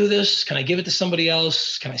to really do this? Can I give it to somebody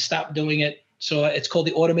else? Can I stop doing it? So it's called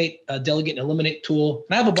the Automate, Delegate, and Eliminate tool.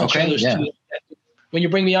 And I have a bunch of others too. When you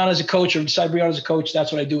bring me on as a coach or decide to bring on as a coach,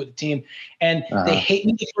 that's what I do with the team. And they hate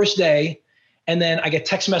me the first day. And then I get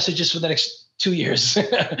text messages for the next 2 years.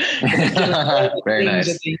 Very nice.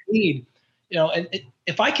 That they need. And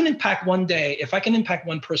if I can impact one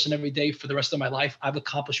person every day for the rest of my life, I've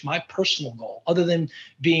accomplished my personal goal. Other than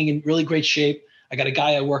being in really great shape, I got a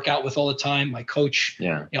guy I work out with all the time, my coach.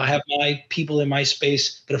 I have my people in my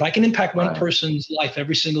space. But if I can impact one person's life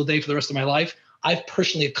every single day for the rest of my life, I've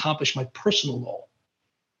personally accomplished my personal goal.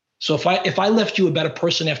 So if I left you a better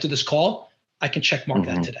person after this call, I can check mark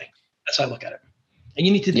that today. That's how I look at it. And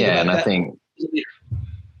you need to think about that. And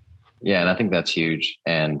I think that's huge.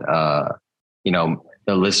 And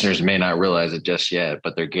the listeners may not realize it just yet,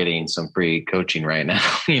 but they're getting some free coaching right now.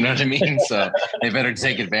 You know what I mean? So they better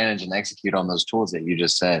take advantage and execute on those tools that you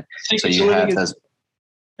just said. So you have those.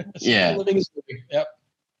 Yeah. Yep.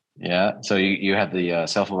 Yeah. So you have the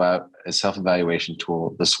self-evaluation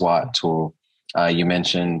tool, the SWOT tool. You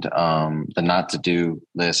mentioned the not to do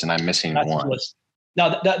list, and I'm missing one.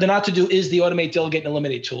 Now, the not to do is the Automate, Delegate, and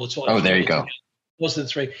Eliminate tool. There you go. Those are the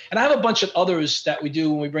three. And I have a bunch of others that we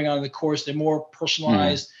do when we bring on the course. They're more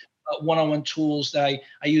personalized one-on-one tools that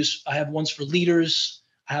I use. I have ones for leaders.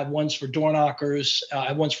 I have ones for door knockers. I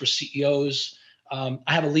have ones for CEOs. I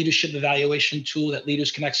have a leadership evaluation tool that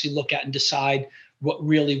leaders can actually look at and decide what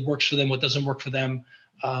really works for them, what doesn't work for them.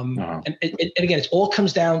 And again, it all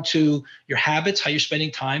comes down to your habits, how you're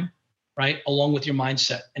spending time, right, along with your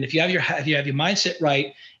mindset. And if you have your mindset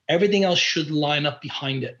right, everything else should line up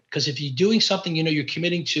behind it. Because if you're doing something you're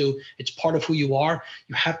committing to, it's part of who you are,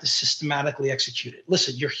 you have to systematically execute it.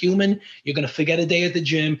 Listen, you're human. You're going to forget a day at the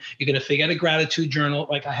gym. You're going to forget a gratitude journal.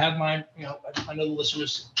 Like I have mine, I know the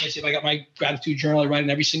listeners can't see if I got my gratitude journal. I write it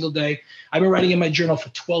every single day. I've been writing in my journal for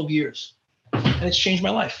 12 years, and it's changed my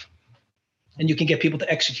life. And you can get people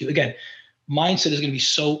to execute. Again, mindset is going to be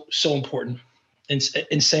so important in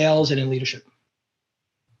sales and in leadership.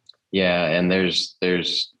 Yeah. And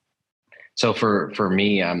so for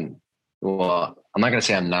me, I'm not going to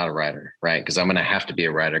say I'm not a writer, right? Because I'm going to have to be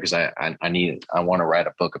a writer because I want to write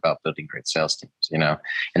a book about building great sales teams,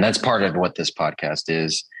 and that's part of what this podcast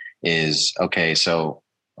is okay. So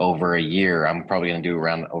over a year, I'm probably going to do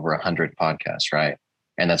around over 100 podcasts, right?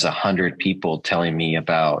 And that's 100 people telling me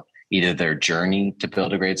about either their journey to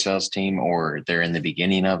build a great sales team, or they're in the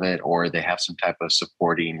beginning of it, or they have some type of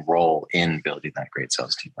supporting role in building that great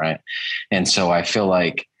sales team, right? And so I feel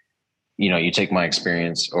like, you take my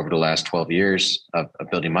experience over the last 12 years of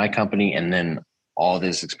building my company, and then all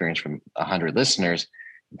this experience from 100 listeners,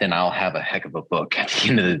 then I'll have a heck of a book at the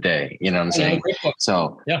end of the day. You know what I'm saying?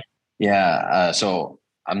 So so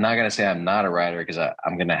I'm not going to say I'm not a writer because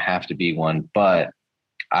I'm going to have to be one, but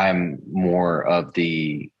I'm more of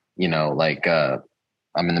the,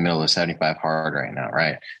 I'm in the middle of 75 hard right now.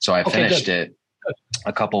 Right. So I finished it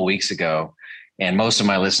a couple of weeks ago, and most of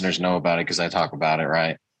my listeners know about it because I talk about it.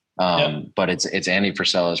 Right. But it's Andy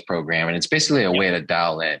Frisella's program, and it's basically a way to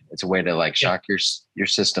dial in. It's a way to shock your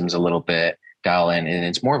systems a little bit, dial in. And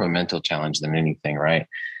it's more of a mental challenge than anything. Right.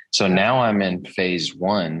 So now I'm in phase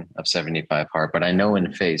 1 of 75 hard, but I know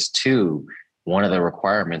in phase 2, one of the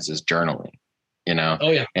requirements is journaling,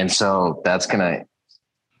 And so that's going to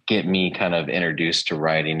get me kind of introduced to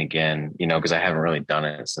writing again, because I haven't really done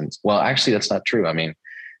it since. Well, actually, that's not true. I mean,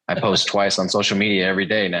 I post twice on social media every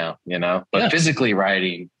day now, but physically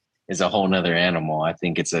writing is a whole nother animal. I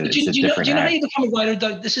think it's a different. Do you know how you become a writer,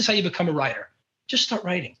 Doug? This is how you become a writer. Just start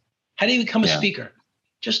writing. How do you become a speaker?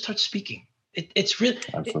 Just start speaking. It's really,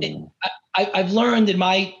 I've learned in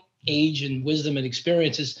my age and wisdom and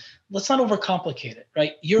experiences, let's not overcomplicate it,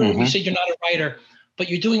 right? You said you're not a writer, but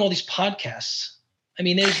you're doing all these podcasts. I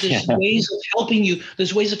mean, there's ways of helping you.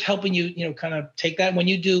 There's ways of helping you, kind of take that when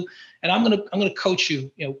you do. And I'm gonna coach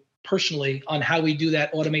you, personally on how we do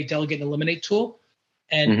that Automate, Delegate, and Eliminate tool.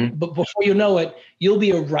 And but before you know it, you'll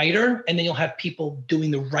be a writer, and then you'll have people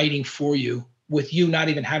doing the writing for you with you not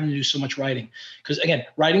even having to do so much writing. Because again,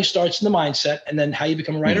 writing starts in the mindset, and then how you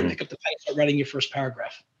become a writer, pick up the pen and start writing your first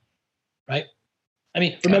paragraph, right? I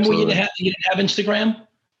mean, remember when you didn't have Instagram?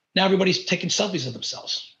 Now everybody's taking selfies of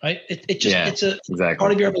themselves, right? It's a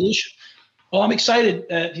part of your evolution. Well, I'm excited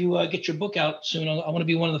if you get your book out soon. I want to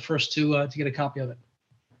be one of the first to get a copy of it.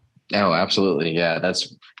 Oh, absolutely. Yeah,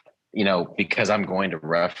 that's, because I'm going to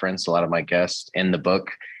reference a lot of my guests in the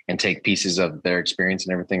book and take pieces of their experience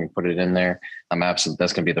and everything and put it in there. That's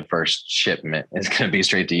going to be the first shipment. It's going to be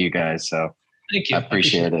straight to you guys. So thank you. I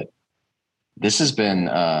appreciate it. This has been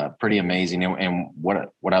pretty amazing. And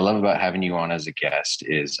what I love about having you on as a guest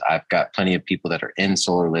is I've got plenty of people that are in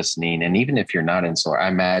solar listening. And even if you're not in solar, I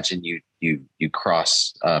imagine you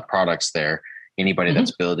cross products there. Anybody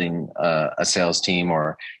that's building a sales team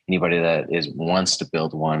or anybody that wants to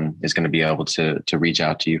build one is going to be able to reach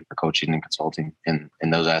out to you for coaching and consulting in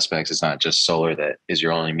those aspects. It's not just solar that is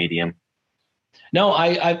your only medium. No,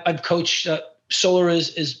 I've coached. Solar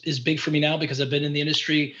is big for me now because I've been in the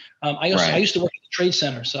industry. I used to work at the Trade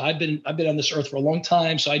Center, so I've been on this earth for a long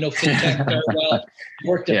time. So I know fintech very well.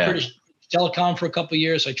 Worked at British Telecom for a couple of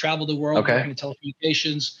years. So I traveled the world working in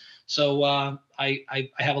telecommunications. So I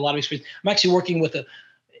have a lot of experience. I'm actually working with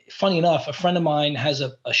funny enough, a friend of mine has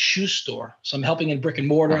a shoe store. So I'm helping in brick and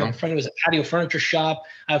mortar. I have a friend who has a patio furniture shop.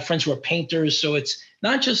 I have friends who are painters. So it's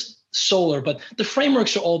not just solar, but the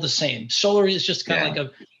frameworks are all the same. Solar is just kind of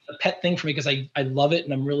like a pet thing for me because I love it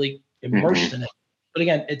and I'm really immersed in it. But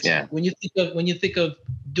again, it's when you think of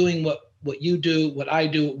doing what you do, what I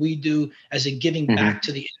do, what we do as a giving back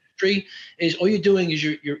to the industry, is all you're doing is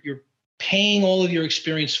you're paying all of your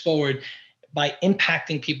experience forward by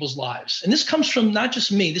impacting people's lives. And this comes from not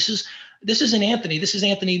just me. This isn't Anthony. This is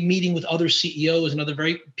Anthony meeting with other CEOs and other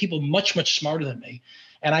people much, much smarter than me.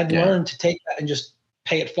 And I've learned to take that and just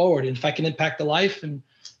pay it forward. And if I can impact the life, and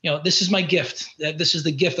this is my gift. This is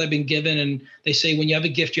the gift I've been given. And they say when you have a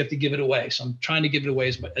gift, you have to give it away. So I'm trying to give it away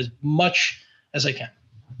as much as I can.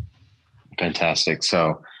 Fantastic.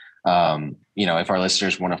 So, if our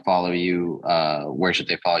listeners want to follow you, where should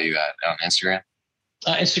they follow you at on Instagram?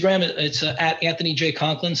 Instagram, it's at Anthony J.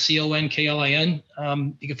 Conklin, Conklin.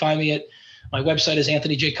 You can find me at my website is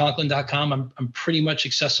anthonyjconklin.com. I'm pretty much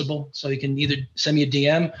accessible. So you can either send me a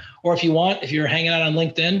DM or if you're hanging out on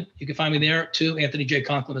LinkedIn, you can find me there too, Anthony J.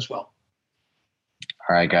 Conklin as well.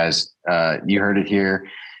 All right, guys. You heard it here.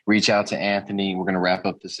 Reach out to Anthony. We're going to wrap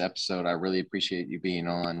up this episode. I really appreciate you being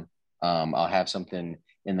on. I'll have something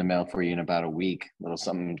in the mail for you in about a week. A little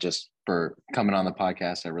something just for coming on the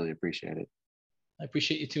podcast. I really appreciate it. I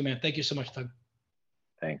appreciate you too, man. Thank you so much, Doug.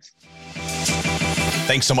 Thanks.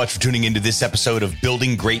 Thanks so much for tuning into this episode of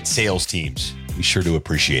Building Great Sales Teams. We sure do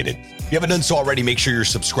appreciate it. If you haven't done so already, make sure you're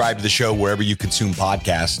subscribed to the show wherever you consume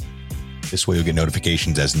podcasts. This way you'll get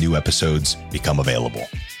notifications as new episodes become available.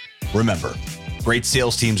 Remember, great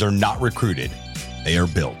sales teams are not recruited. They are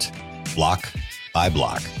built block by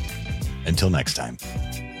block. Until next time.